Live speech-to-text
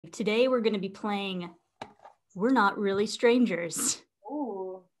Today we're going to be playing We're Not Really Strangers.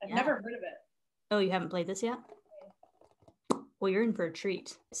 Ooh, I've never heard of it. Oh, you haven't played this yet? Well, you're in for a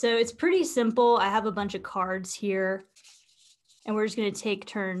treat. So it's pretty simple. I have a bunch of cards here, and we're just going to take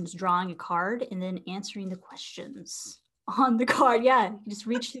turns drawing a card and then answering the questions on the card. Yeah, you just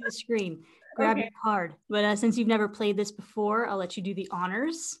reach through the screen, grab your card. But since you've never played this before, I'll let you do the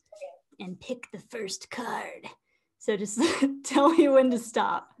honors and pick the first card. So just tell me when to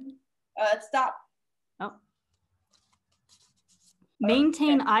stop. Stop. Oh.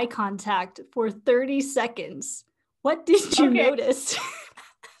 Maintain eye contact for 30 seconds. What did you notice?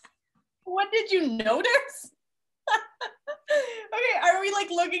 What did you notice? Okay, are we like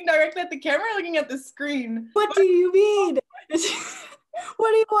looking directly at the camera or looking at the screen? What do you mean?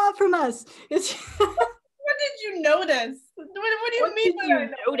 What do you want from us? What did you notice? What do you mean? What did you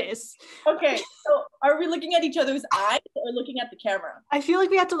notice? Okay, so are we looking at each other's eyes or looking at the camera? I feel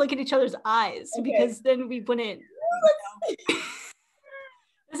like we have to look at each other's eyes because then we wouldn't.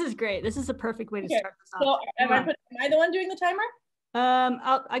 This is great. This is a perfect way to start this off. So am I the one doing the timer?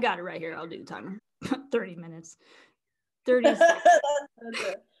 I got it right here. I'll do the timer. 30 minutes. 30 seconds.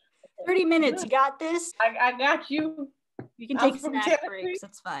 30 minutes. You got this? I got you. You can take snack breaks.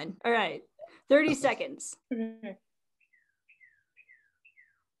 That's fine. All right. 30 seconds. Okay.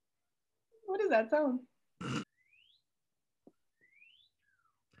 What does that sound?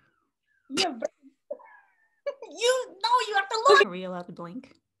 Yeah, you have to look. Are we allowed to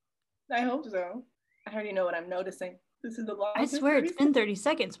blink? I hope so. I already know what I'm noticing. This is the longest. I swear it's been 30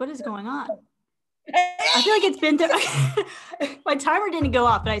 seconds. What is going on? I feel like it's been my timer didn't go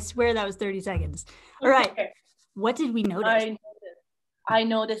off, but I swear that was 30 seconds. All right. Okay. What did we notice? I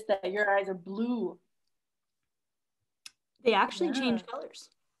noticed that your eyes are blue. They actually change colors.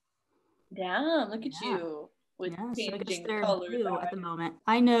 Damn, look at you. With changing colors blue at the moment.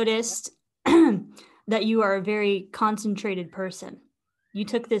 I noticed that you are a very concentrated person. You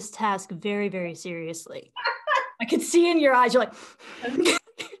took this task very, very seriously. I could see in your eyes, you're like... I wonder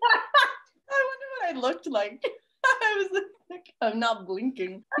what I looked like. I was like, I'm not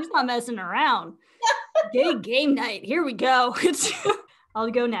blinking. He's not messing around. Gay game night. Here we go. I'll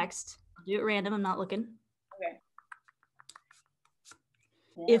go next. I'll do it random. I'm not looking. Okay.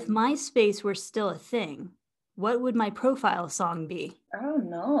 If MySpace were still a thing, what would my profile song be? I don't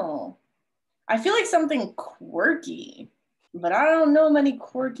know. I feel like something quirky, but I don't know many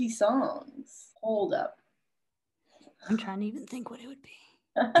quirky songs. Hold up. I'm trying to even think what it would be.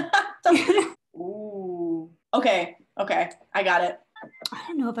 Ooh. Okay. I got it. I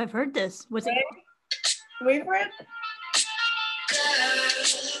don't know if I've heard this. What's it called? Wait for it.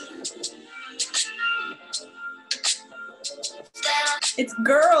 It's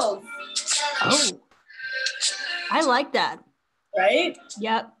Girls. Oh. I like that. Right?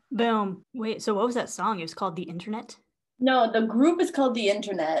 Yep. Boom. Wait, so what was that song? It was called The Internet? No, the group is called The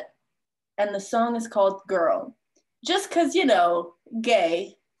Internet, and the song is called Girl. Just because,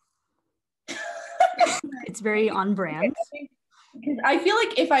 gay. It's very on brand. Because I feel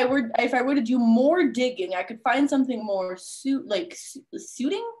like if I were to do more digging, I could find something more fitting.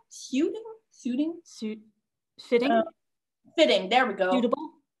 Fitting. There we go.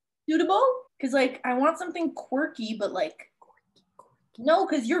 Suitable. Because I want something quirky, but no,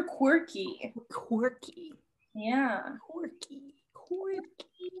 because you're quirky. Quirky. Yeah.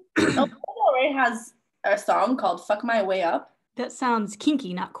 Quirky. Ray has a song called "Fuck My Way Up." That sounds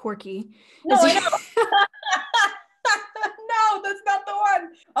kinky, not quirky. No, I know. No, that's not the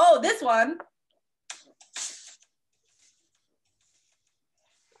one. Oh, this one.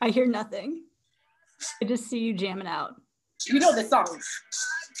 I hear nothing. I just see you jamming out. You know this song.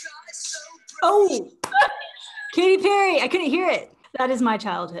 Oh, Katy Perry. I couldn't hear it. That is my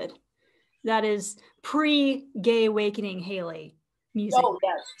childhood. That is pre-gay awakening Haley music.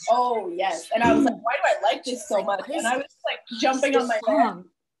 Oh, yes. And I was like, why do I like this so much? And I was jumping on my bed.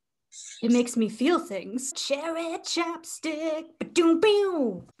 It makes me feel things. Cherry chapstick.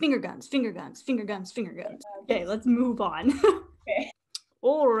 Ba-doom-boom. Finger guns. Okay, let's move on. Okay.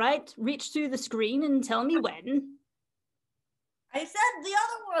 All right. Reach through the screen and tell me when. I said the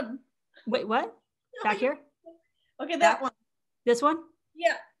other one. Wait, what? Back here? Okay, that one. This one?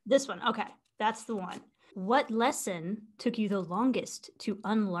 Yeah. This one. Okay. That's the one. What lesson took you the longest to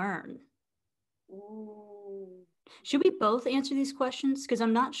unlearn? Ooh. Should we both answer these questions? Because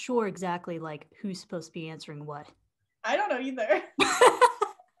I'm not sure exactly who's supposed to be answering what. I don't know either. You're the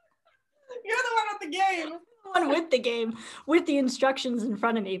one with the game. I'm the one with the game, with the instructions in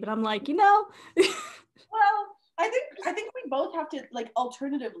front of me. But I'm like, Well, I think we both have to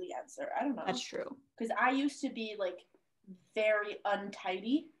alternatively answer. I don't know. That's true. Because I used to be very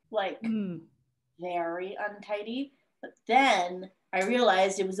untidy, like very untidy. But then I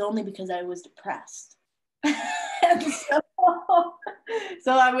realized it was only because I was depressed. And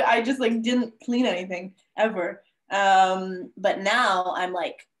so I just like didn't clean anything ever. But now I'm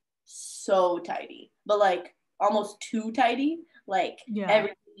like so tidy, but like almost too tidy. Like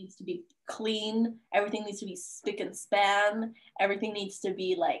everything needs to be clean. Everything needs to be spick and span. Everything needs to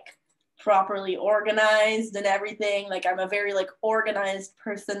be like properly organized and everything. Like I'm a very like organized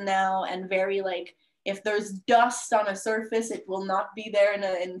person now, and very like, if there's dust on a surface, it will not be there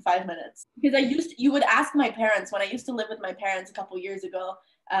in 5 minutes. Because you would ask my parents when I used to live with my parents a couple years ago,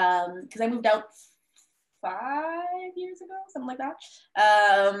 because I moved out 5 years ago, something like that.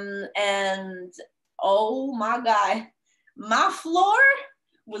 And oh my God, my floor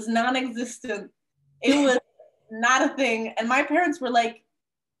was non-existent. It was not a thing. And my parents were like,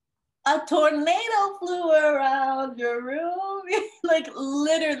 a tornado flew around your room. Like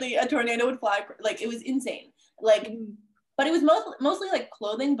literally a tornado would fly. Like it was insane. Like, but it was mostly like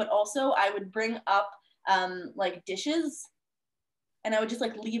clothing, but also I would bring up like dishes, and I would just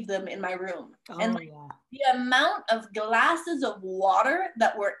like leave them in my room. And like the amount of glasses of water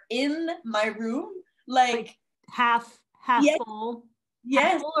that were in my room, like half full.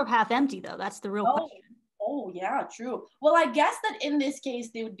 Half full or half empty though? That's the real question. Oh, yeah, true. Well, I guess that in this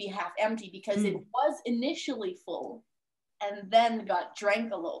case, they would be half empty because it was initially full and then got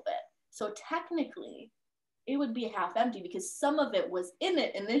drank a little bit. So technically, it would be half empty because some of it was in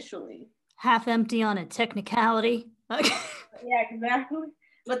it initially. Half empty on a technicality. Yeah, exactly.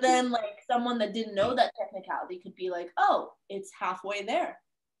 But then, like, someone that didn't know that technicality could be like, oh, it's halfway there.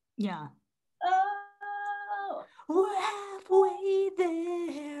 Yeah. Oh. We're halfway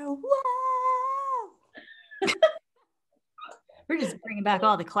there. Whoa. We're just bringing back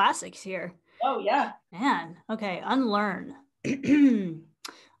all the classics here. Oh, yeah. Man. Okay. Unlearn.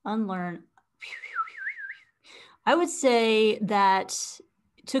 Unlearn. I would say that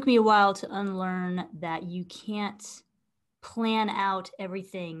it took me a while to unlearn that you can't plan out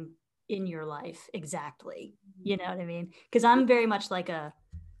everything in your life exactly. You know what I mean? Because I'm very much like a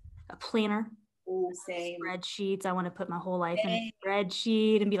planner. Oh, same. Spreadsheets. I want to put my whole life in a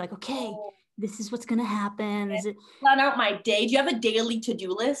spreadsheet and be like, okay, this is what's going to happen. Is it plan out my day? Do you have a daily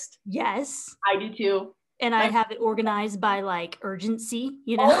to-do list? Yes. I do too. And I have it organized by like urgency,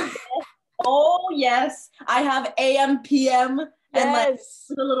 you know? Oh, yes. I have AM, PM, and like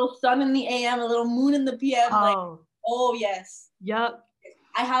the little sun in the AM, a little moon in the PM. Like, oh, yes. Yep.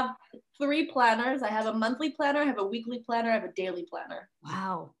 I have 3 planners. I have a monthly planner, I have a weekly planner, I have a daily planner.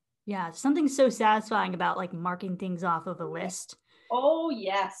 Wow. Yeah. Something so satisfying about like marking things off of a list. Oh,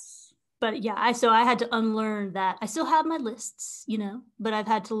 yes. But yeah, I had to unlearn that. I still have my lists, you know, but I've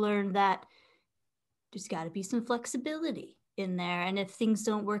had to learn that there's got to be some flexibility in there. And if things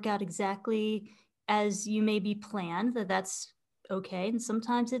don't work out exactly as you maybe planned, that's okay. And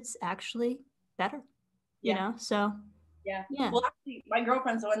sometimes it's actually better, you know? So yeah. Well, actually, my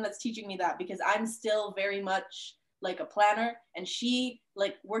girlfriend's the one that's teaching me that, because I'm still very much like a planner, and she,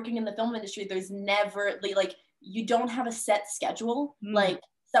 like, working in the film industry, there's never like you don't have a set schedule. Like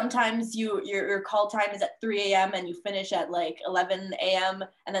sometimes your call time is at 3 a.m. and you finish at like 11 a.m.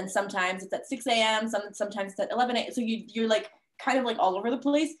 and then sometimes it's at 6 a.m. Sometimes it's at 11 a.m. So you're like kind of like all over the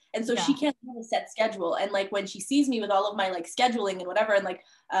place, and so she can't have a set schedule. And like when she sees me with all of my like scheduling and whatever, and like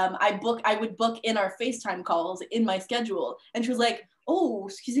I would book in our FaceTime calls in my schedule, and she was like, oh,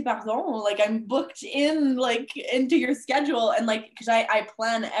 excusez pardon, like I'm booked in like into your schedule, and like because I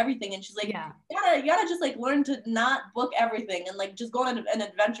plan everything, and she's like, you gotta just like learn to not book everything and like just go on an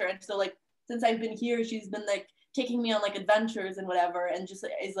adventure. And so like since I've been here, she's been like taking me on like adventures and whatever, and just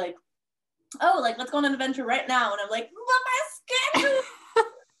is like, oh, like let's go on an adventure right now. And I'm like, but my schedule.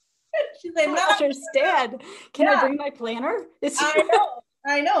 She's like, I don't understand. Can I bring my planner?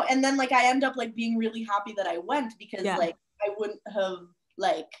 I know. And then like I end up like being really happy that I went, because like I wouldn't have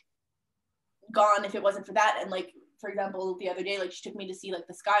like gone if it wasn't for that. And like, for example, the other day, like she took me to see like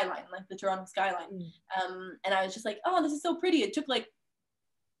the skyline, like the Toronto skyline. And I was just like, oh, this is so pretty. It took like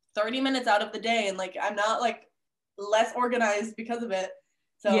 30 minutes out of the day, and like I'm not like less organized because of it.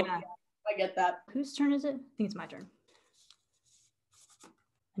 So yeah, I get that. Whose turn is it? I think it's my turn.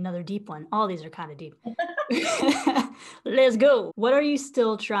 Another deep one. All these are kind of deep. Let's go. What are you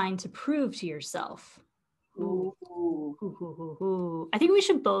still trying to prove to yourself? Ooh. I think we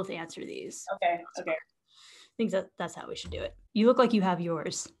should both answer these. Okay. I think that's how we should do it. You look like you have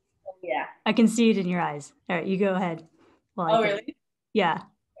yours. Yeah. I can see it in your eyes. All right, you go ahead. Well, really? Yeah.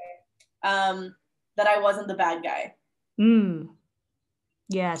 Okay. That I wasn't the bad guy.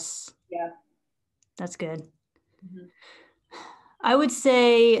 Yes. Yeah. That's good. Mm-hmm. I would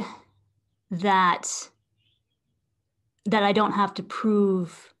say that I don't have to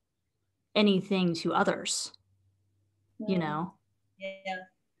prove anything to others, you know? Yeah.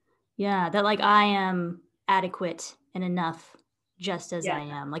 Yeah, that like I am adequate and enough just as Yeah. I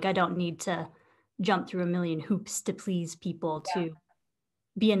am. Like I don't need to jump through a million hoops to please people to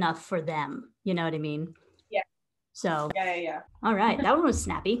be enough for them. You know what I mean? Yeah. So, Yeah. All right, that one was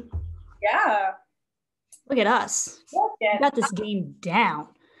snappy. Yeah. Look at us. We got this game down.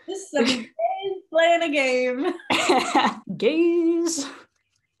 Just some gays playing a game. Gays.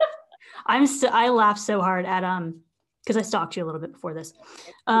 I laughed so hard at because I stalked you a little bit before this.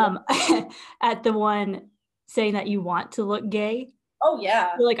 At the one saying that you want to look gay. Oh yeah.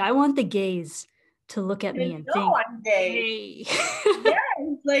 You're like, I want the gays to look at me and think I'm gay. Hey. Yeah,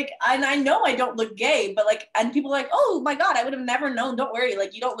 like, and I know I don't look gay, but like, and people are like, oh my god, I would have never known. Don't worry,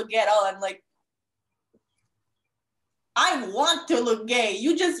 like, you don't look gay at all. I'm like, I want to look gay.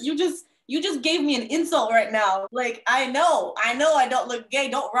 You just gave me an insult right now. Like, I know I don't look gay.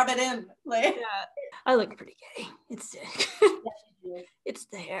 Don't rub it in. Like, Yeah. I look pretty gay. It's it's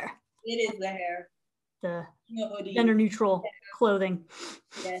the hair. It is the hair. The gender neutral clothing.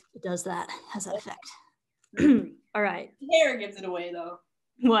 Yeah. It does that. Has that effect. All right. The hair gives it away though.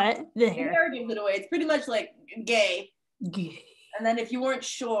 What? The hair. The hair gives it away. It's pretty much like gay. Gay. And then if you weren't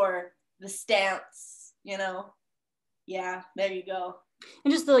sure, the stance, you know. Yeah, there you go.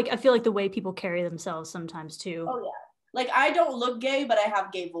 And just I feel like the way people carry themselves sometimes too. Oh yeah. Like I don't look gay, but I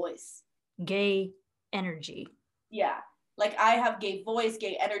have gay voice. Gay energy. Yeah. Like I have gay voice,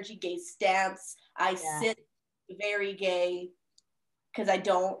 gay energy, gay stance. I sit very gay because I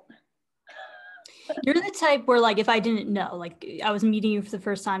don't. You're the type where like if I didn't know, like I was meeting you for the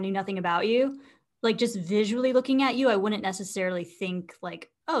first time, knew nothing about you, like just visually looking at you, I wouldn't necessarily think like,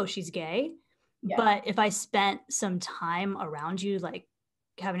 oh, she's gay. Yeah. But if I spent some time around you, like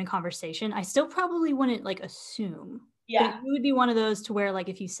having a conversation, I still probably wouldn't like assume. Yeah. But you would be one of those to where like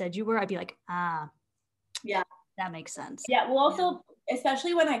if you said you were, I'd be like, yeah, that makes sense. Yeah. Well, also,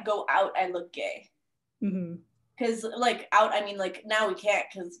 especially when I go out, I look gay. Because like out, I mean, like now we can't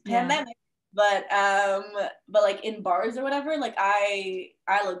because pandemic. But like in bars or whatever, like I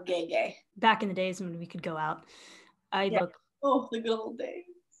look gay. Back in the days when we could go out, look. Oh, the good old days.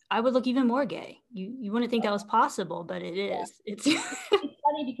 I would look even more gay. You wouldn't think that was possible, but it is. It's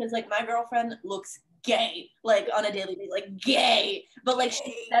funny because like my girlfriend looks gay, like on a daily basis, like gay. But like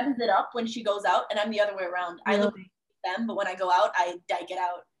she stems it up when she goes out, and I'm the other way around. Really? I look like them, but when I go out, I get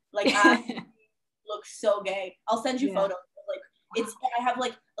out. Like I look so gay. I'll send you photos. I have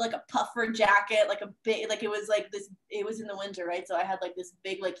like a puffer jacket, like a big, like it was like this, it was in the winter, right? So I had like this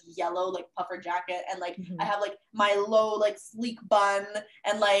big like yellow like puffer jacket, and like I have like my low like sleek bun,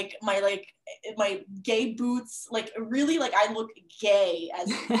 and like my gay boots, like really like I look gay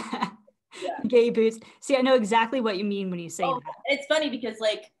as gay boots. See, I know exactly what you mean when you say that. It's funny because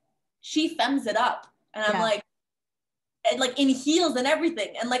like she femmes it up, and I'm like, and like in heels and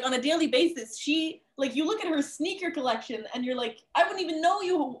everything, and like on a daily basis she like, you look at her sneaker collection and you're like, I wouldn't even know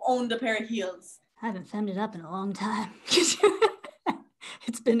you owned a pair of heels. I haven't femmed it up in a long time.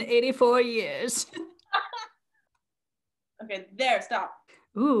 It's been 84 years. Okay, there, stop.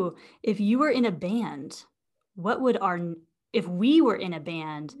 Ooh, if you were in a band, if we were in a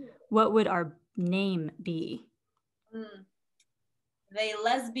band, what would our name be? They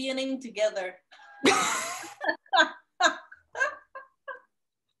lesbianing together.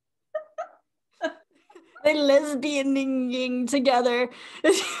 They lesbianing together.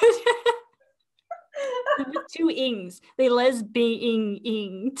 With 2 ings. They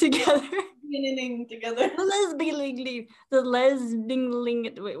lesbianing together. Lesbianing together. The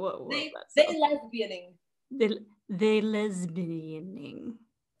lesbianing. Wait, what? They lesbianing. They lesbianing.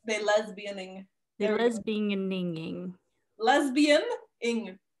 They lesbianing. They lesbianing.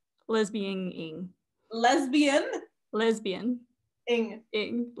 Lesbian-ing. Lesbianing. Lesbian. Lesbian. Ing.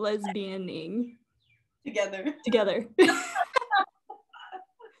 Lesbianing. Together.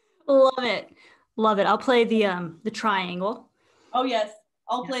 Love it. I'll play the triangle. Oh yes,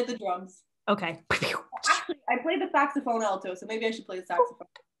 I'll play the drums. Okay. Actually, I play the saxophone alto, so maybe I should play the saxophone.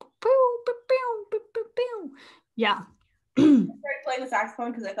 Yeah. I started playing the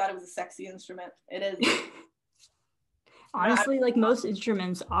saxophone because I thought it was a sexy instrument. It is. Honestly, like most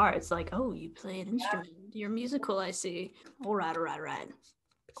instruments are. It's like, oh, you play an instrument. You're musical, I see. All right.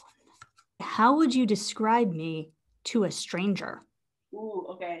 How would you describe me to a stranger? Ooh,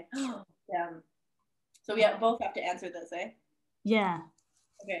 okay. Damn. So we both have to answer this, eh? Yeah.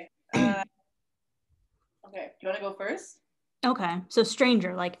 Okay. Okay. Do you want to go first? Okay. So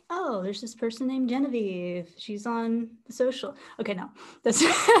stranger, like, oh, there's this person named Genevieve. She's on the social. Okay, no. That's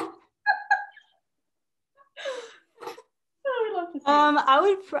I would love to see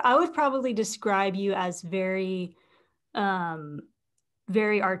it. I would probably describe you as very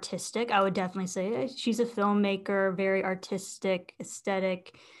very artistic. I would definitely say she's a filmmaker, very artistic,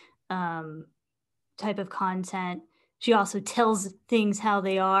 aesthetic type of content. She also tells things how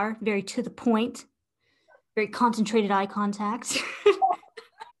they are, very to the point, very concentrated eye contact.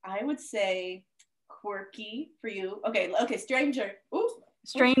 I would say quirky for you. Okay, stranger. Ooh,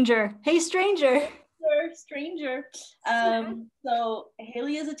 Stranger. Hey, stranger. stranger. So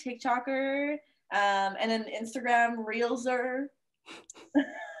Haley is a TikToker, and an Instagram reelser.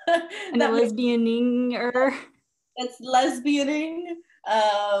 And a lesbianing-er. It's lesbianing.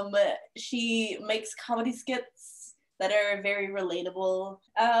 She makes comedy skits that are very relatable.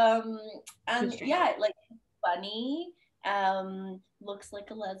 And yeah, like funny. Looks like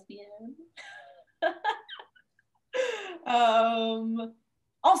a lesbian.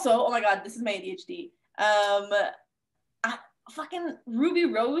 Also, oh my god, this is my ADHD. Fucking Ruby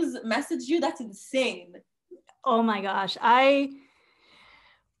Rose messaged you. That's insane. Oh my gosh, I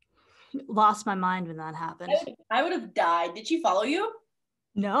lost my mind when that happened. I would have died. Did she follow you?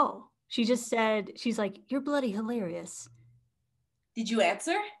 No, she just said, she's like, you're bloody hilarious. Did you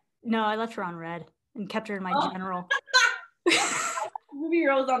answer? No, I left her on red and kept her in my general. Ruby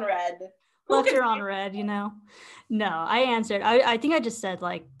Rose on red. Left her on red, you know? No, I answered. I think I just said,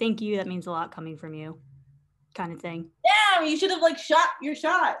 like, thank you. That means a lot coming from you, kind of thing. Damn, you should have like shot your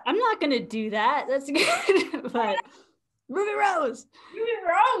shot. I'm not going to do that. That's good. But Ruby Rose. Ruby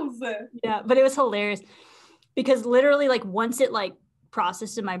Rose. Yeah, but it was hilarious because literally, like, once it like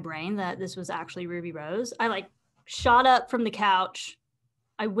processed in my brain that this was actually Ruby Rose, I like shot up from the couch.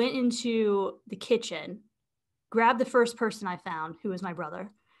 I went into the kitchen, grabbed the first person I found, who was my brother.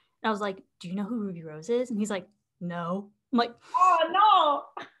 And I was like, do you know who Ruby Rose is? And he's like, no. I'm like, oh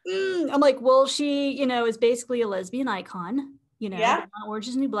no. I'm like, well, she, you know, is basically a lesbian icon, you know, yeah. Orange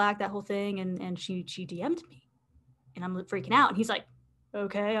is the New Black, that whole thing. And she DM'd me and I'm freaking out. And he's like,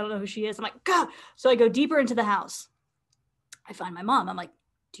 okay, I don't know who she is. I'm like, God. So I go deeper into the house. I find my mom. I'm like,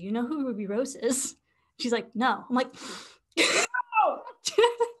 do you know who Ruby Rose is? She's like, no. I'm like, no.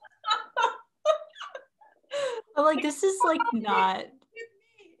 I'm like, this is like not.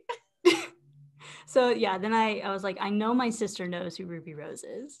 So yeah, then I was like, I know my sister knows who Ruby Rose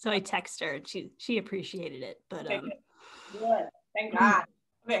is. So I text her and she appreciated it. But okay, good. Thank God.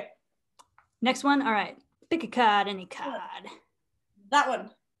 Okay. Next one. All right. Pick a card, any card. That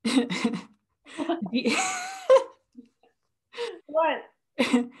one. What?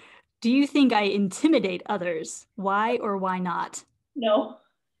 Do you think I intimidate others? Why or why not? No.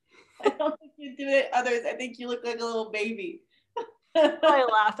 I don't think you intimidate others. I think you look like a little baby. I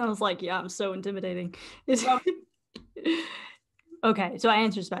laughed. I was like, yeah, I'm so intimidating. Okay, so I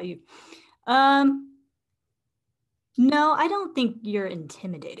answered just about you. No, I don't think you're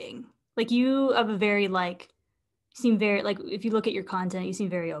intimidating. Like, you have a very seem very, like, if you look at your content, you seem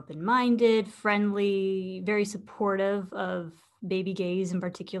very open-minded, friendly, very supportive of baby gays in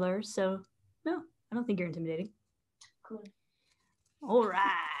particular. So no, I don't think you're intimidating. Cool. All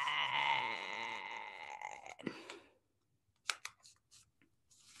right.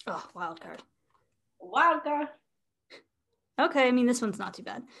 Oh, wild card. Wild card. Okay, I mean, this one's not too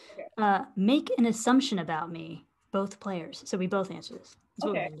bad. Okay. Make an assumption about me, both players. So we both answer this. That's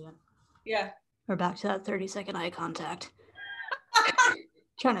what we've been doing. Yeah. We're back to that 30-second eye contact.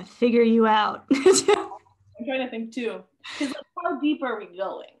 Trying to figure you out. I'm trying to think too. Because like, how deep are we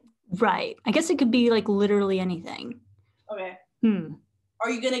going? Right. I guess it could be like literally anything. Okay. Are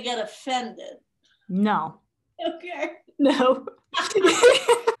you going to get offended? No. Okay. No.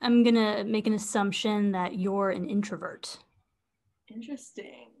 I'm going to make an assumption that you're an introvert.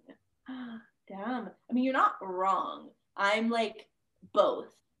 Interesting. Damn. I mean, you're not wrong. I'm like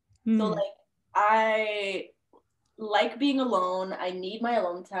both. So like I like being alone. I need my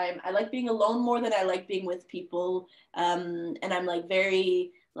alone time. I like being alone more than I like being with people. And I'm like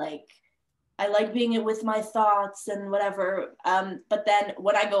very like, I like being with my thoughts and whatever. But then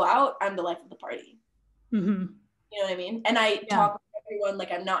when I go out, I'm the life of the party. Mm-hmm. You know what I mean? And I talk with everyone.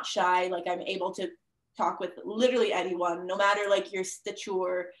 Like, I'm not shy. Like, I'm able to talk with literally anyone, no matter like your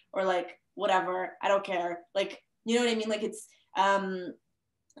stature or like whatever. I don't care. Like, you know what I mean? Like, it's I'm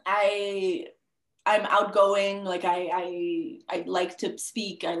outgoing. Like, I like to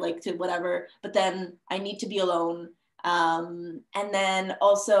speak. I like to whatever. But then I need to be alone. And then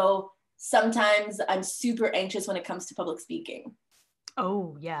also sometimes I'm super anxious when it comes to public speaking.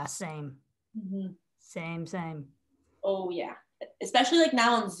 Oh yeah, same. Mm-hmm. Same. Oh yeah. Especially like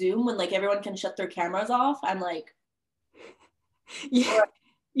now on Zoom when like everyone can shut their cameras off. I'm like, Yeah.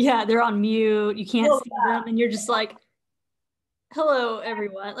 Yeah, they're on mute. You can't oh see them and you're just like, hello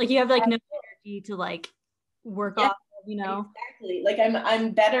everyone. Like you have like no energy to like work yeah, off of, you know. exactly. Like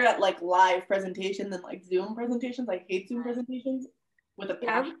I'm better at like live presentation than like Zoom presentations. I hate Zoom presentations with a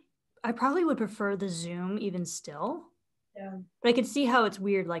Yeah, passion. I probably would prefer the Zoom even still. Yeah. But I could see how it's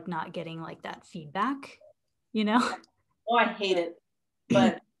weird like not getting like that feedback, you know? Oh, I hate it.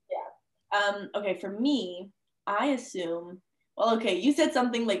 But yeah. Okay, for me, I assume, well, okay, you said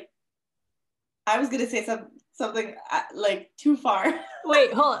something like I was gonna say something like too far.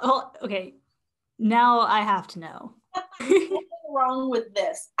 Wait, hold. Okay, now I have to know. Nothing wrong with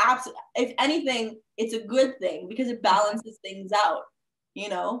this. Absolutely. If anything, it's a good thing because it balances things out, you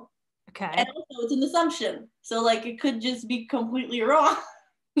know? Okay. And also it's an assumption. So like it could just be completely wrong.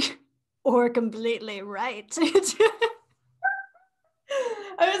 Or completely right.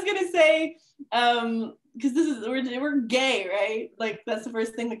 I was gonna say, because this is we're gay, right? Like that's the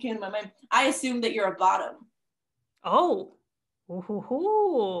first thing that came to my mind. I assume that you're a bottom. Oh. Ooh.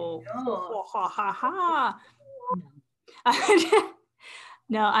 Oh, Ha ha ha. No.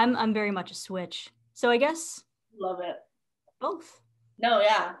 No, I'm very much a switch. So I guess love it. both. No,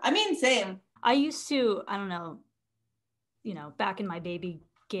 yeah. I mean, same. I used to, I don't know, back in my baby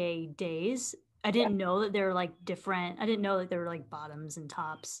gay days, I Yeah, didn't know that there were like different, I didn't know that there were like bottoms and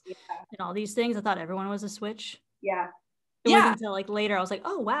tops yeah, and all these things. I thought everyone was a switch. yeah, It wasn't yeah, until like later I was like,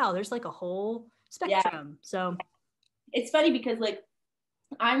 oh wow, there's like a whole yeah. spectrum. So It's funny because like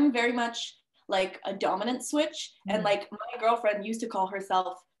I'm very much like a dominant switch, and like my girlfriend used to call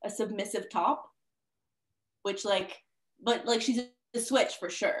herself a submissive top, which like, but like she's a switch for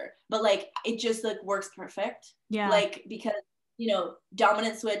sure, but like it just like works perfect. yeah, Like because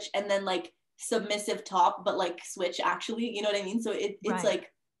dominant switch and then like submissive top, but like switch actually, you know what I mean? So it's right.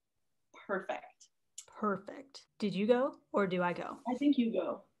 like perfect. Perfect. Did you go or do I go? I think you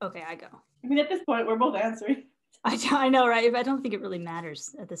go. Okay, I go. I mean, at this point, we're both answering. I know, right? I don't think it really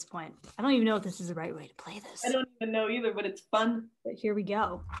matters at this point. I don't even know if this is the right way to play I this. don't even know either, but it's fun. But here we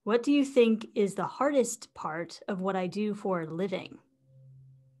go. What do you think is the hardest part of what I do for a living?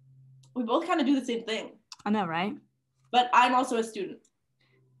 We both kind of do the same thing, I know, right? but I'm also a student.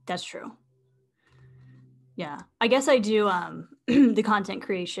 That's true. Yeah. I guess I do the content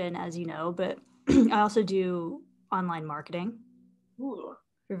creation, as you know, but I also do online marketing Ooh.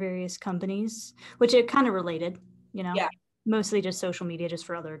 for various companies, which it kind of related, Yeah. mostly just social media, just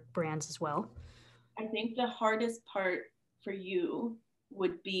for other brands as well. I think the hardest part for you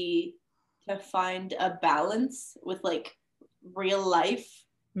would be to find a balance with like real life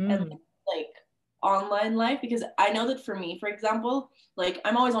and like online life, because I know that for me, for example, like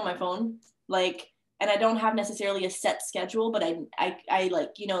I'm always on my phone, like, and I don't have necessarily a set schedule, but I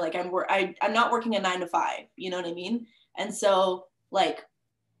like, like I'm not working a 9 to 5, you know what I mean? And so like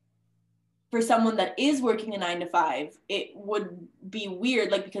for someone that is working a 9 to 5, it would be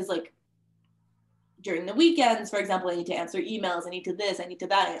weird, like, because like during the weekends, for example, I need to answer emails, I need to this, I need to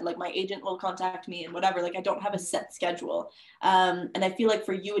that, and like my agent will contact me and whatever. Like I don't have a set schedule, and I feel like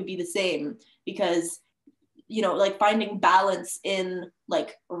for you would be the same, because like finding balance in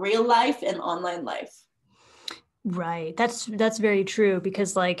like real life and online life. Right. That's very true,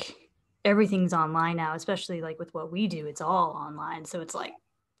 because like everything's online now, especially like with what we do, it's all online. So it's like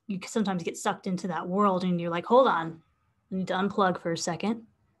you sometimes get sucked into that world and you're like, hold on, I need to unplug for a second,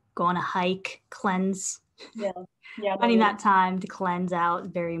 go on a hike, cleanse. Yeah. Yeah. Finding that time to cleanse out,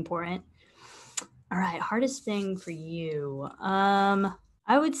 very important. All right, hardest thing for you.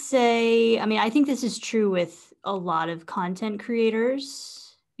 I would say, I mean, I think this is true with a lot of content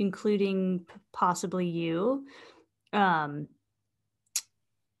creators, including possibly you. Um,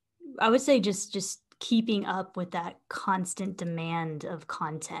 I would say just keeping up with that constant demand of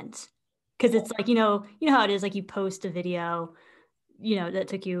content. Because it's like, you know how it is, like you post a video, that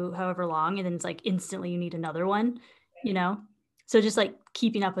took you however long, and then it's like instantly you need another one, you know? So just like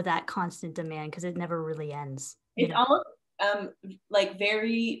keeping up with that constant demand, because it never really ends, It's almost like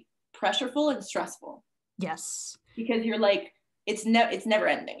very pressureful and stressful, Yes. because you're like it's never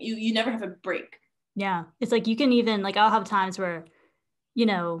ending. You never have a break. Yeah. It's like you can even like I'll have times where,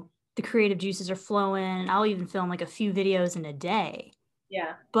 the creative juices are flowing, and I'll even film like a few videos in a day.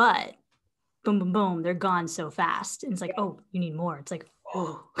 Yeah. But boom, boom, boom, they're gone so fast. And it's like, oh, you need more. It's like,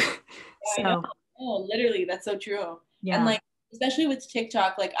 oh. I know. So Oh, literally, that's so true. And yeah. like, especially with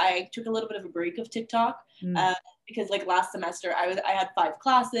TikTok, like I took a little bit of a break of TikTok, because like last semester I had 5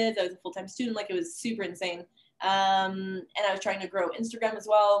 classes. I was a full-time student. Like it was super insane. And I was trying to grow Instagram as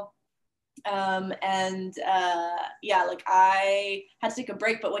well. Yeah, like I had to take a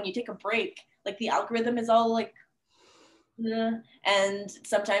break, but when you take a break, like the algorithm is all like, and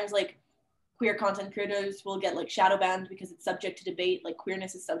sometimes like queer content creators will get like shadow banned because it's subject to debate, like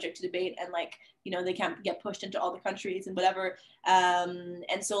queerness is subject to debate, and like, you know, they can't get pushed into all the countries and whatever. And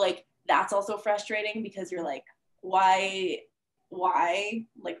so like that's also frustrating because you're like, why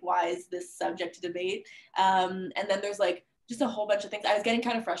is this subject to debate? And then there's like just a whole bunch of things. I was getting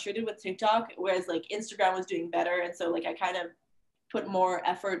kind of frustrated with TikTok, whereas like Instagram was doing better, and so like I kind of put more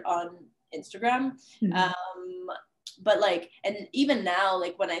effort on Instagram. But like, and even now,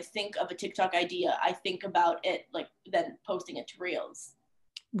 like when I think of a TikTok idea, I think about it like then posting it to Reels.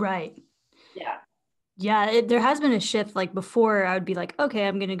 Right. Yeah. Yeah, there has been a shift. Like before, I would be like, okay,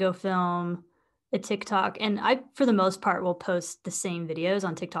 I'm gonna go film a TikTok, and I, for the most part, will post the same videos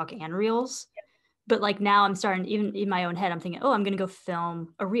on TikTok and Reels. But like now, I'm starting, even in my own head, I'm thinking, oh, I'm gonna go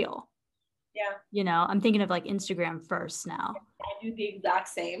film a Reel. Yeah. You know, I'm thinking of like Instagram first now. I do the exact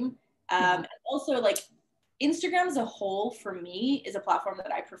same. Yeah. And also like Instagram as a whole for me is a platform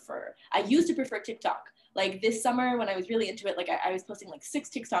that I prefer. I used to prefer TikTok. Like this summer when I was really into it, like I was posting like 6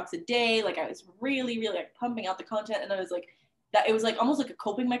 TikToks a day. Like I was really, really like pumping out the content, and I was like, that it was like almost like a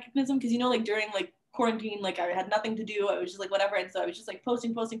coping mechanism, because you know, like during like quarantine, like I had nothing to do. I was just like whatever, and so I was just like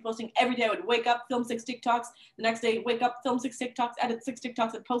posting every day. I would wake up, film 6 TikToks. The next day, wake up, film 6 TikToks, edit 6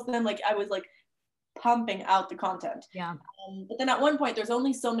 TikToks, and post them. Like I was like pumping out the content. Yeah. But then at one point, there's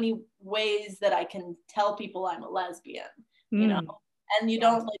only so many ways that I can tell people I'm a lesbian, you know, and you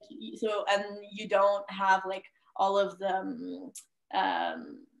don't like, so, and you don't have like all of the,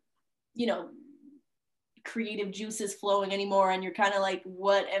 you know, creative juices flowing anymore. And you're kind of like,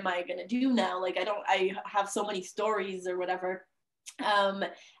 what am I going to do now? Like, I have so many stories or whatever.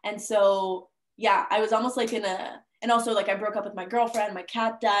 And so, yeah, I was almost like in a, and also like I broke up with my girlfriend, my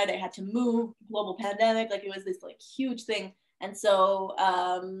cat died, I had to move, global pandemic, like it was this like huge thing. And so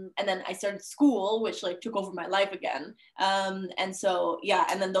and then I started school, which like took over my life again. And so yeah,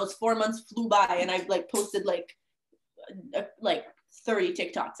 and then those 4 months flew by, and I like posted like 30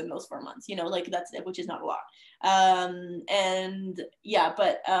 TikToks in those 4 months, you know, like that's, which is not a lot. And yeah,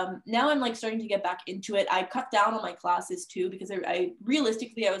 but now I'm like starting to get back into it. I cut down on my classes too, because I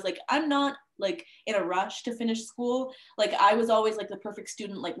realistically, I was like, I'm not like in a rush to finish school. Like I was always like the perfect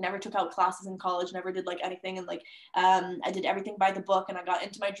student, like never took out classes in college, never did like anything. And like, I did everything by the book, and I got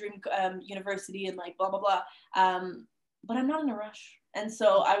into my dream university and like blah, blah, blah. But I'm not in a rush. And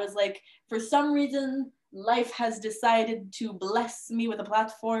so I was like, for some reason, life has decided to bless me with a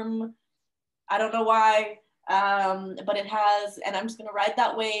platform. I don't know why, but it has, and I'm just gonna ride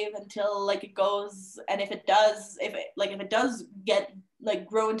that wave until like it goes. And if it does, if it does get like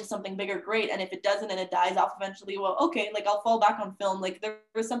grow into something bigger, great. And if it doesn't and it dies off eventually, well, okay, like I'll fall back on film. Like there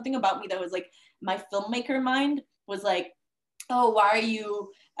was something about me that was like, my filmmaker mind was like, oh, why are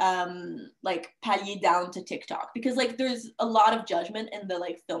you like pallier down to TikTok? Because like there's a lot of judgment in the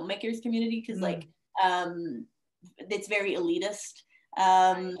like filmmakers community, because like it's very elitist,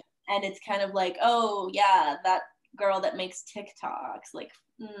 and it's kind of like, oh yeah, that girl that makes TikToks, like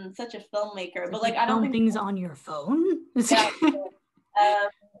such a filmmaker. But like I don't think things on your phone. Yeah.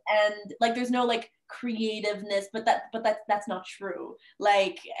 And like there's no like creativeness, but that's not true.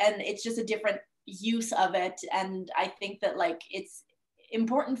 Like, and it's just a different use of it. And I think that like it's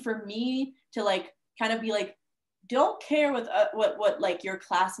important for me to like kind of be like, don't care what like your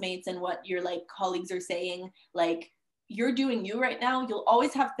classmates and what your like colleagues are saying. Like you're doing you right now. You'll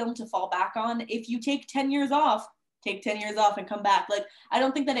always have film to fall back on. If you take 10 years off, take 10 years off and come back. Like I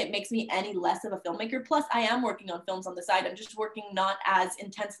don't think that it makes me any less of a filmmaker. Plus I am working on films on the side. I'm just working not as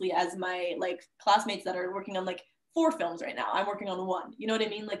intensely as my like classmates that are working on like 4 films right now. I'm working on 1, you know what I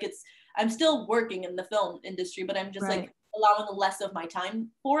mean? Like I'm still working in the film industry, but I'm just like allowing less of my time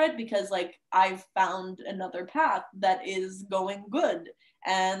for it, because like I've found another path that is going good.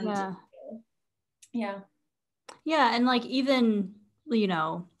 And yeah. And like even, you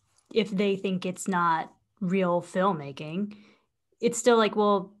know, if they think it's not real filmmaking, it's still like,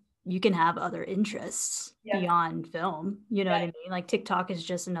 well, you can have other interests beyond film, you know what I mean? Like TikTok is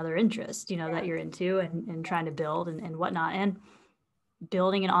just another interest, you know, that you're into and trying to build and whatnot. And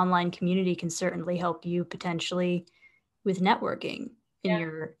building an online community can certainly help you potentially with networking in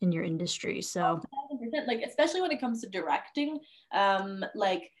your industry. So 100%, like especially when it comes to directing,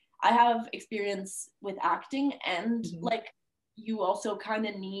 like I have experience with acting, and like you also kind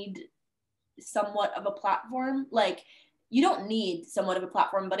of need somewhat of a platform. Like you don't need somewhat of a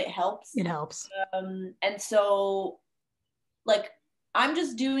platform, but it helps. And so like I'm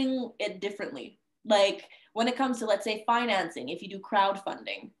just doing it differently. Like when it comes to, let's say, financing, if you do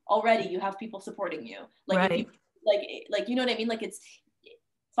crowdfunding, already you have people supporting you. Like if you Right. like you know what I mean? Like it's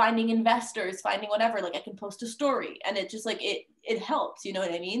finding investors, finding whatever. Like I can post a story, and it just like it helps. You know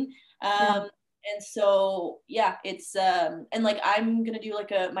what I mean? Yeah. And so yeah, it's and like I'm gonna do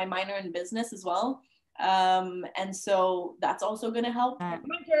like my minor in business as well. And so that's also gonna help. All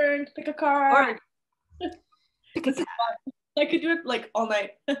My turn to pick a right. card. Pick a This is fun. I could do it like all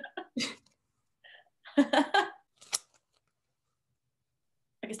night.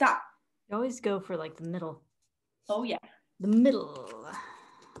 Okay, stop. You always go for like the middle. Oh yeah. The middle.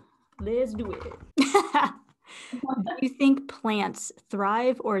 Let's do it. Do you think plants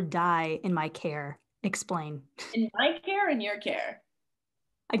thrive or die in my care? Explain. In my care, in your care.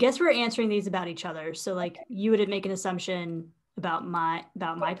 I guess we're answering these about each other. So like you would make an assumption about my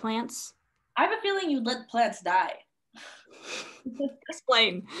plants. I have a feeling you let plants die.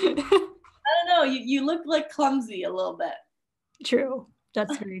 Explain. I don't know. You look like clumsy a little bit. True.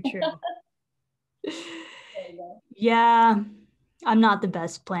 That's very true. Yeah, I'm not the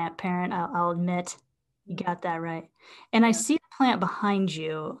best plant parent, I'll admit. You got that right. And I see a plant behind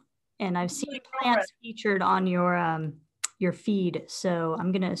you, and I've seen plants featured on your feed, so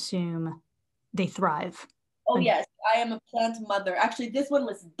I'm gonna assume they thrive. Oh yes, I am a plant mother. Actually, this one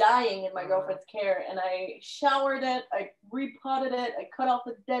was dying in my girlfriend's care, and I showered it, I repotted it, I cut off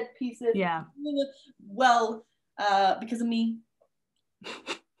the dead pieces. Yeah. Well, because of me.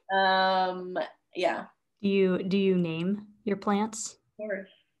 Yeah. Do you name your plants? Of course.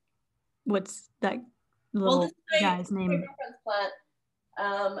 What's that Well, little this is guy's my name? girlfriend's plant,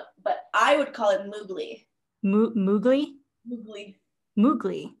 but I would call it Moogly. Moogly? Moogly.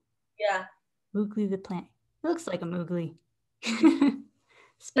 Moogly. Yeah. Moogly the plant. It looks like a Moogly.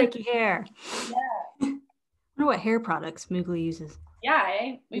 Spiky hair. Yeah. I wonder what hair products Moogly uses. Yeah,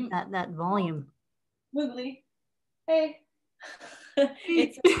 eh? That volume. Moogly. Hey.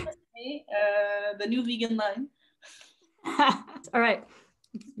 It's the new vegan line. All right.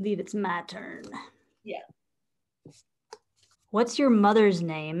 I believe it's my turn. Yeah. What's your mother's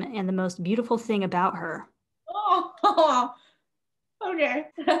name and the most beautiful thing about her? Oh, okay.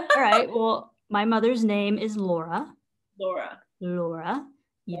 All right. Well, my mother's name is Laura. Laura. Laura.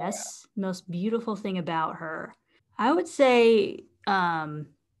 Yes. Laura. Most beautiful thing about her. I would say her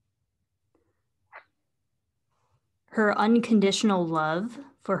unconditional love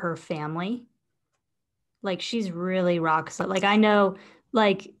for her family. Like she's really rock solid. Like I know,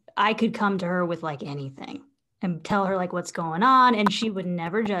 like I could come to her with like anything and tell her like what's going on, and she would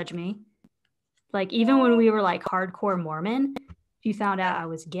never judge me. Like even when we were like hardcore Mormon, she found out I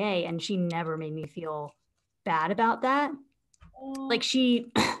was gay, and she never made me feel bad about that. Like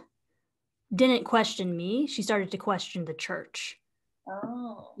she didn't question me. She started to question the church.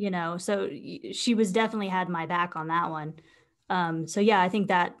 Oh. You know, so she was definitely had my back on that one. So yeah, I think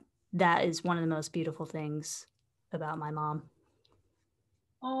that is one of the most beautiful things about my mom.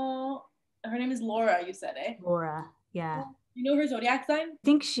 Oh, her name is Laura, you said, eh? Laura, yeah. You know her zodiac sign? I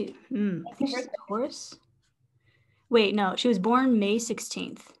think she's Taurus. Wait, no, she was born May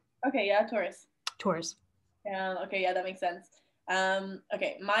 16th. Okay, yeah, Taurus. Taurus. Yeah, okay, yeah, that makes sense.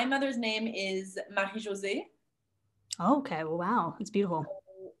 Okay, my mother's name is Marie-Josée. Oh, okay, well, wow, it's beautiful.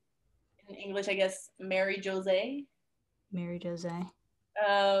 In English, I guess, Mary José. Mary José.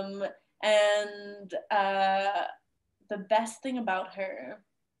 And the best thing about her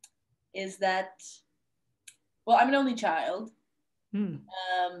is that, well, I'm an only child, and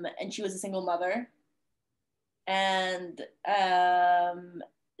she was a single mother, and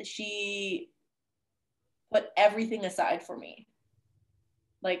she put everything aside for me,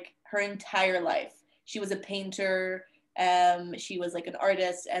 like her entire life. She was a painter. She was like an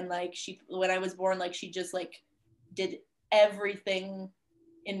artist, and like when I was born, like she just like did everything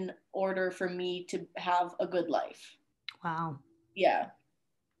in order for me to have a good life. Wow. Yeah.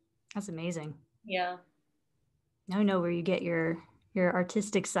 That's amazing. Yeah. Now I know where you get your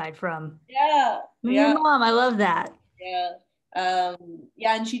artistic side from. Yeah. Your mom, I love that. Yeah.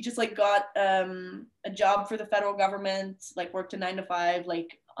 Yeah, and she just like got a job for the federal government, like worked a 9 to 5,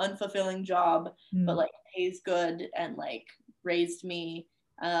 like unfulfilling job, but like pays good, and like raised me,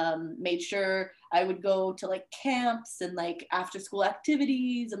 made sure I would go to like camps and like after school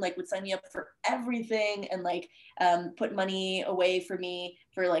activities, and like would sign me up for everything, and like put money away for me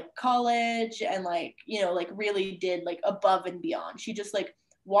for like college, and like, you know, like really did like above and beyond. She just like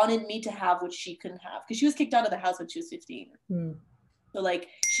wanted me to have what she couldn't have, because she was kicked out of the house when she was 15. So like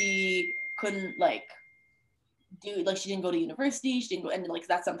she couldn't like do, like she didn't go to university, she didn't go, and like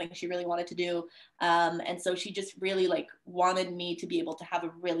that's something she really wanted to do, and so she just really like wanted me to be able to have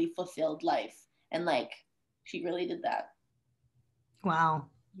a really fulfilled life, And like, she really did that. Wow.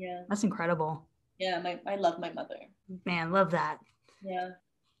 Yeah. That's incredible. Yeah, I love my mother. Man, love that. Yeah.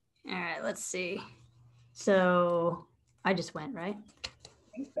 All right, let's see. So I just went, right? I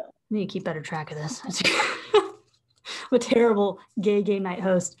think so. I need to keep better track of this. I'm a terrible gay night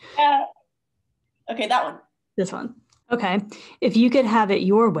host. Yeah. Okay, that one. This one. Okay. If you could have it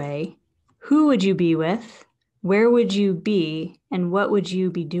your way, who would you be with? Where would you be? And what would you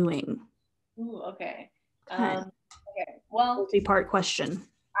be doing? Ooh, okay. Okay. Okay. Well, multi-part question.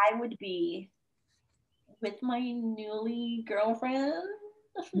 I would be with my newly girlfriend.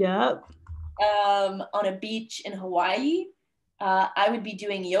 Yep. On a beach in Hawaii. I would be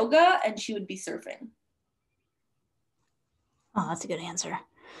doing yoga and she would be surfing. Oh, that's a good answer.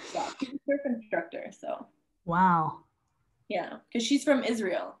 Yeah, she's a surf instructor, so. Wow. Yeah, because she's from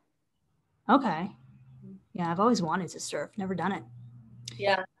Israel. Okay. Yeah, I've always wanted to surf, never done it.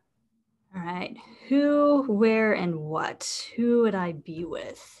 Yeah. All right. Who, where, and what? Who would I be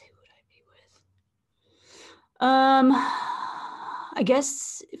with? I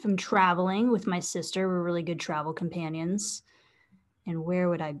guess if I'm traveling with my sister, we're really good travel companions. And where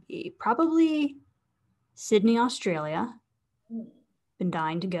would I be? Probably Sydney, Australia. Been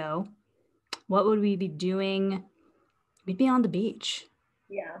dying to go. What would we be doing? We'd be on the beach.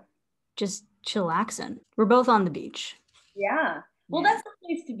 Yeah. Just chillaxing. We're both on the beach. Yeah. Well, that's the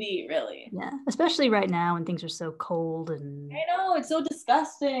place to be, really. Yeah, especially right now when things are so cold and. I know, it's so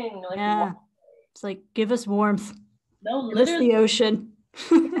disgusting. Like, yeah, it's like, give us warmth. No, give us the ocean.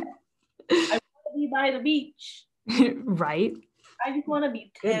 I want to be by the beach. Right. I just want to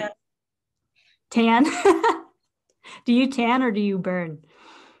be tan. Tan? Do you tan or do you burn?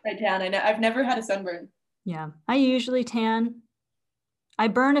 I tan. I've never had a sunburn. Yeah, I usually tan. I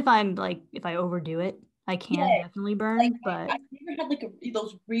burn if I overdo it. I can definitely burn, like, but I've never had like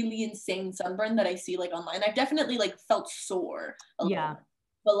those really insane sunburn that I see like online. I've definitely like felt sore. Yeah.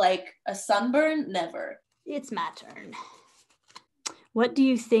 But like a sunburn, never. It's my turn. What do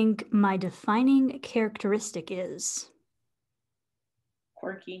you think my defining characteristic is?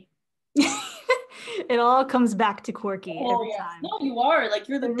 Quirky. It all comes back to quirky every time. No, you are. Like,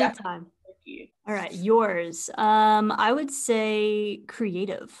 you're the every time. Quirky. All right, yours. I would say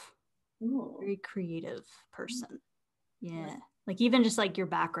creative. Ooh. Very creative person. Yeah. Like, even just like your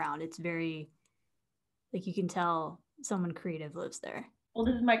background, it's very, like, you can tell someone creative lives there. Well,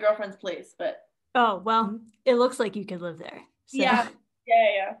 this is my girlfriend's place, but. Oh, well, it looks like you could live there. So. Yeah.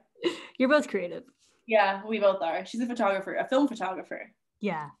 You're both creative. Yeah, we both are. She's a photographer, a film photographer.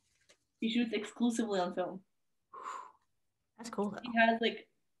 Yeah. She shoots exclusively on film. That's cool, though. She has like,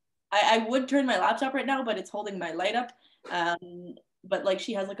 I would turn my laptop right now, but it's holding my light up. But like,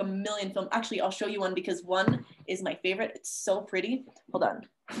 she has like a million film. Actually, I'll show you one because one is my favorite. It's so pretty. Hold on.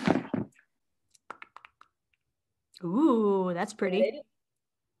 Ooh, that's pretty. Right?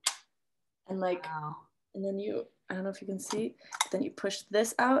 And like, wow. And then I don't know if you can see, then you push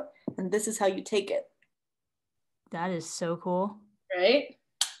this out, and this is how you take it. That is so cool. Right?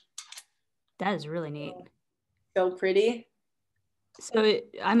 That is really neat. So pretty. So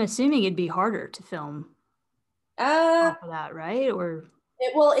I'm assuming it'd be harder to film off of that, right? Or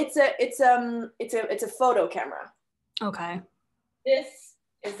it's a photo camera. Okay. This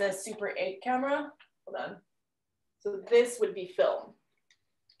is a Super 8 camera. Hold on. So this would be film.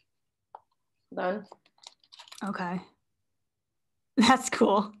 Hold on. Okay. That's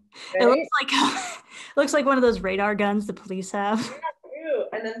cool. Right? It looks like one of those radar guns the police have. Yeah,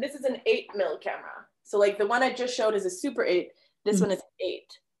 and then this is an 8mm camera. So like the one I just showed is a Super 8. This one is 8.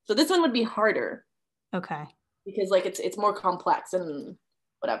 So this one would be harder. Okay. Because like it's more complex and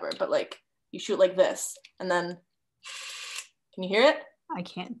whatever. But like you shoot like this, and then can you hear it? I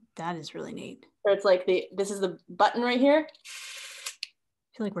can't. That is really neat. So it's like this is the button right here.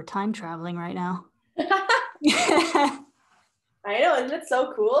 I feel like we're time traveling right now. I know, isn't it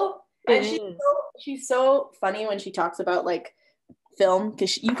so cool? And she's so funny when she talks about like film,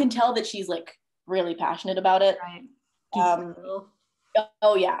 because you can tell that she's like really passionate about it. Right.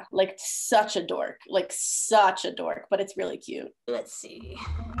 Oh yeah, like such a dork, but it's really cute. Let's see.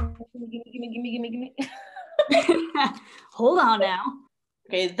 Give me. Hold on now.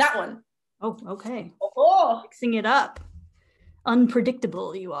 Okay, that one. Oh, okay. Oh, mixing it up.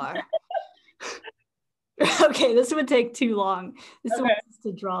 Unpredictable you are. Okay, this would take too long. This one is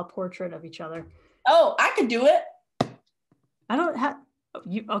to draw a portrait of each other. Oh, I could do it. I don't have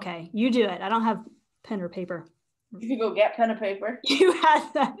you. Okay, you do it. I don't have pen or paper. You could go get pen and paper. You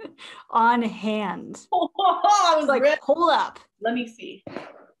had that on hand. I was like, hold up. Let me see.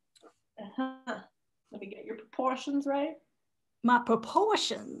 Let me get your proportions right. My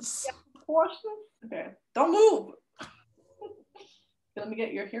proportions. Yeah, proportions. Okay, don't move. Let me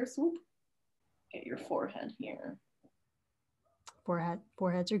get your hair swoop. Get your forehead here.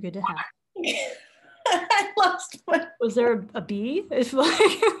 Foreheads are good to have. I lost my. Was there a bee? It's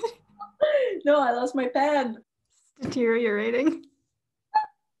like No, I lost my pen. Deteriorating.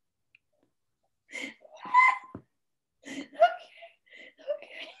 Okay.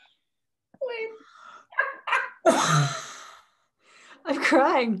 Wait. I'm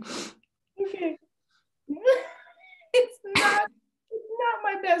crying. Okay. It's not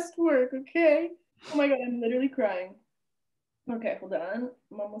my best work, okay? Oh my god, I'm literally crying. Okay, hold on.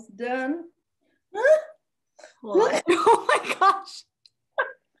 I'm almost done. What? Oh my gosh.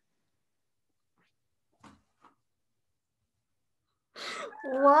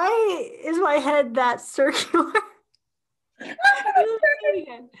 Why is my head that circular?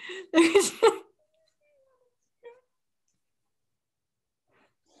 Again. Oh my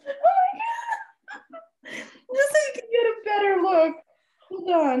god! Just so you can get a better look. Hold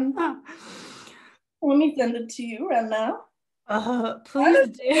on. Let me send it to you right now. Please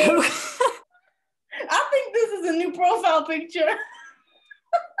do. I think this is a new profile picture.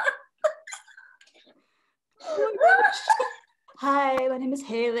 Oh my gosh. Hi, my name is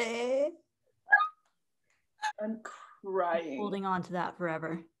Haley. I'm crying. Holding on to that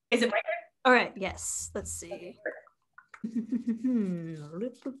forever. Is it my turn? All right, yes. Let's see.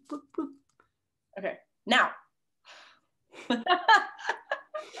 Okay, now.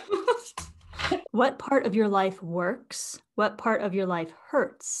 What part of your life works? What part of your life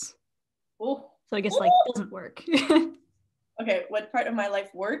hurts? Ooh. So I guess like doesn't work. Okay, what part of my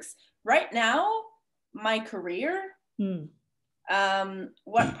life works? Right now, my career.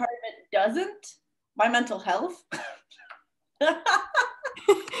 What part of it doesn't? My mental health.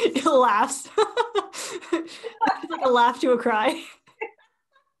 It laughs. It's like a laugh to a cry.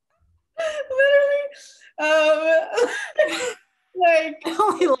 Literally. Like I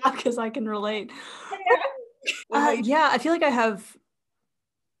only laugh because I can relate. Yeah, I feel like I have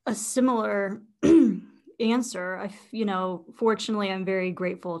a similar answer. Fortunately, I'm very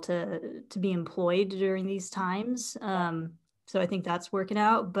grateful to be employed during these times. So I think that's working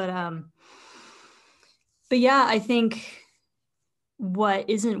out. But yeah, I think what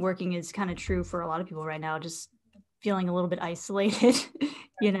isn't working is kind of true for a lot of people right now. Just feeling a little bit isolated,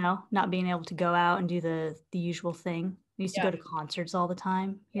 not being able to go out and do the usual thing. I used to go to concerts all the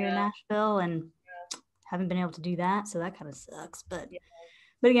time here in Nashville, and haven't been able to do that. So that kind of sucks. But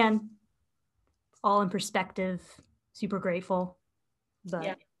again, all in perspective, super grateful. But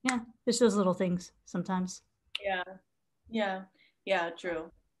yeah, just those little things sometimes. Yeah,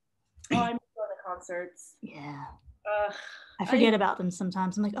 true. Oh, I miss going to concerts. Yeah. I forget about them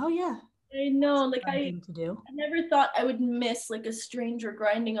sometimes. I'm like, oh yeah. I know, like I to do. I never thought I would miss like a stranger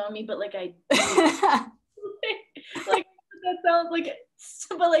grinding on me, but like I do. Like that sounds like,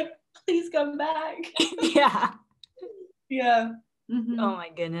 but like please come back. Yeah. Yeah. Mm-hmm. Oh my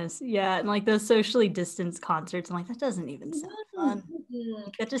goodness. Yeah. And like those socially distanced concerts, I'm like, that doesn't even sound fun.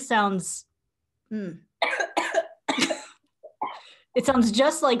 Like, that just sounds it sounds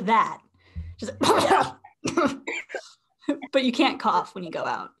just like that. Just but you can't cough when you go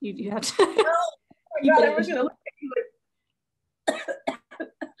out. You have to. Oh my god, everyone's gonna look at you like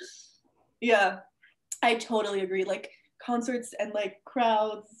yeah. I totally agree. Like concerts and like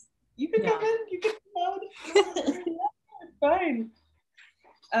crowds. You can come in, you can come out. It's fine.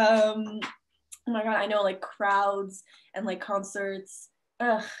 Oh my god, I know, like crowds and like concerts.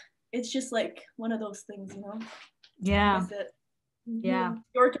 It's just like one of those things, Yeah. That's it. Yeah.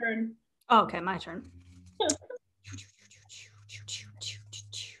 Your turn. Oh, okay, my turn.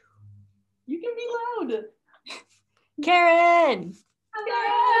 You can be loud. Karen!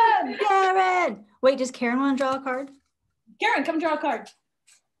 Karen! Wait, does Karen want to draw a card? Karen, come draw a card.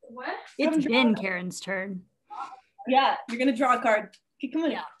 What? It's been Karen's turn. Yeah, you're gonna draw a card. Okay, come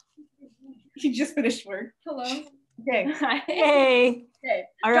on. Yeah. She just finished work. Hello. Okay. Hey. Okay.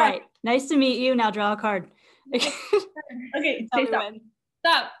 All right. Nice to meet you. Now draw a card. Okay, say stop.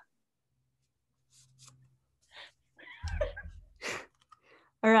 Stop.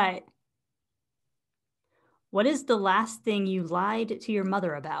 All right. What is the last thing you lied to your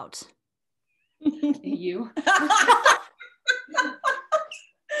mother about? You.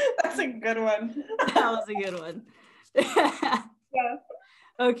 That's a good one. That was a good one. Yeah.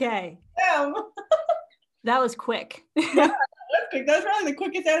 Okay. Damn. That was quick. That's quick. That's probably the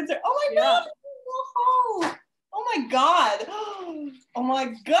quickest answer. Oh my god. Oh my god. Oh my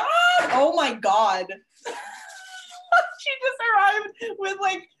god. Oh my god. She just arrived with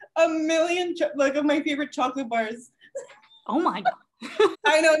like a million like of my favorite chocolate bars. Oh my god.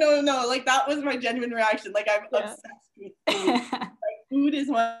 I know, no. Like that was my genuine reaction. Like I'm obsessed with food. Like food is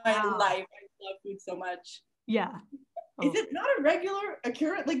my life. I love food so much. Yeah. Oh. Is it not a regular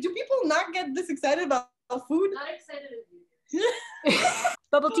occurrence? Like, do people not get this excited about food? Not excited as you.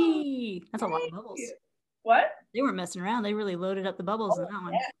 Bubble tea. That's a lot of bubbles. What? They weren't messing around. They really loaded up the bubbles in that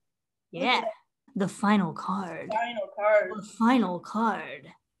one. Yeah. The final card. The final card.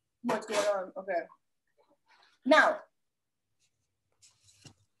 What's going on? Okay. Now.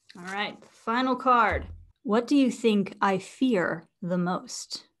 All right. Final card. What do you think I fear the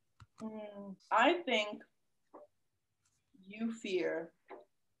most? I think you fear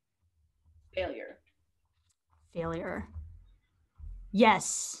failure. Failure.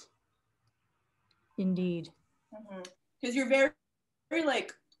 Yes. Indeed. Because you're very, very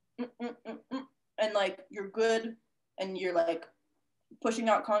like, and like you're good and you're like pushing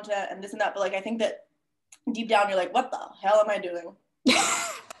out content and this and that. But like, I think that deep down you're like, what the hell am I doing?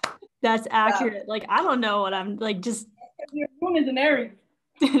 That's accurate. Like, I don't know what I'm like, just. Your moon is an Aries.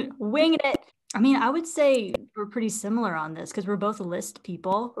 Winging it. I mean, I would say we're pretty similar on this because we're both list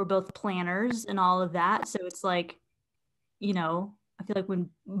people. We're both planners and all of that. So it's like, you know, I feel like when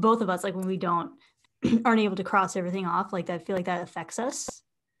both of us, like when we aren't able to cross everything off, like I feel like that affects us.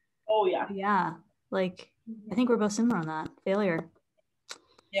 Oh yeah. Yeah. Like I think we're both similar on that. Failure.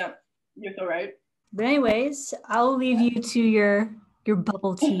 Yeah, you're so right. But anyways, I'll leave you to your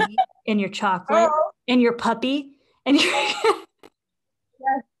bubble tea and your chocolate and your puppy and your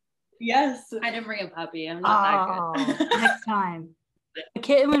Yes. I didn't bring a puppy. I'm not that good. Next time. A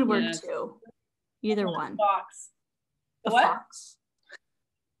kitten would work too. Either one. Fox. A what? Fox.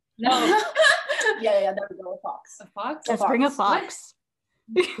 No. yeah, there we go. A fox. A fox? Let's bring a fox.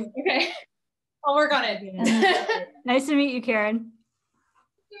 Okay. I'll work on it. Nice to meet you, Karen.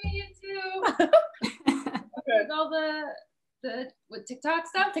 You too. Okay. All the what TikTok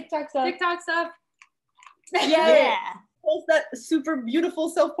stuff? TikTok stuff. Yeah. Post that super beautiful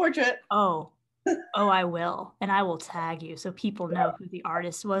self-portrait. Oh, I will. And I will tag you so people know who the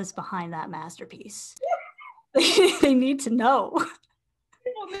artist was behind that masterpiece. They need to know.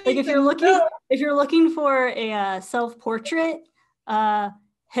 Like if you're looking for a self-portrait,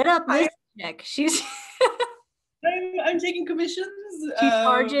 hit up this chick. She's I'm taking commissions. She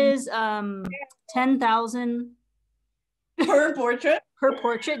charges $10,000 per portrait. Per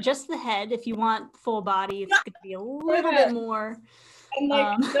portrait, just the head. If you want full body, it's gonna be a little bit more. And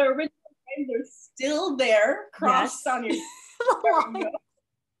like the original lines are still there, crossed on your.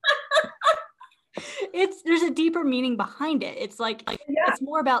 There's a deeper meaning behind it. It's like it's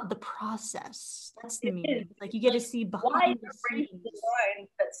more about the process. That's the meaning. Like you get to see behind the scenes. The lines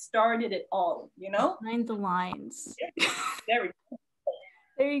that started it all, you know? Behind the lines. There we go.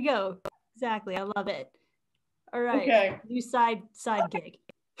 There you go. Exactly. I love it. All right. Okay. New side gig.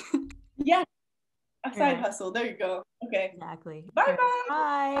 Yeah. A side hustle. There you go. Okay. Exactly. Bye-bye.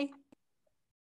 Bye.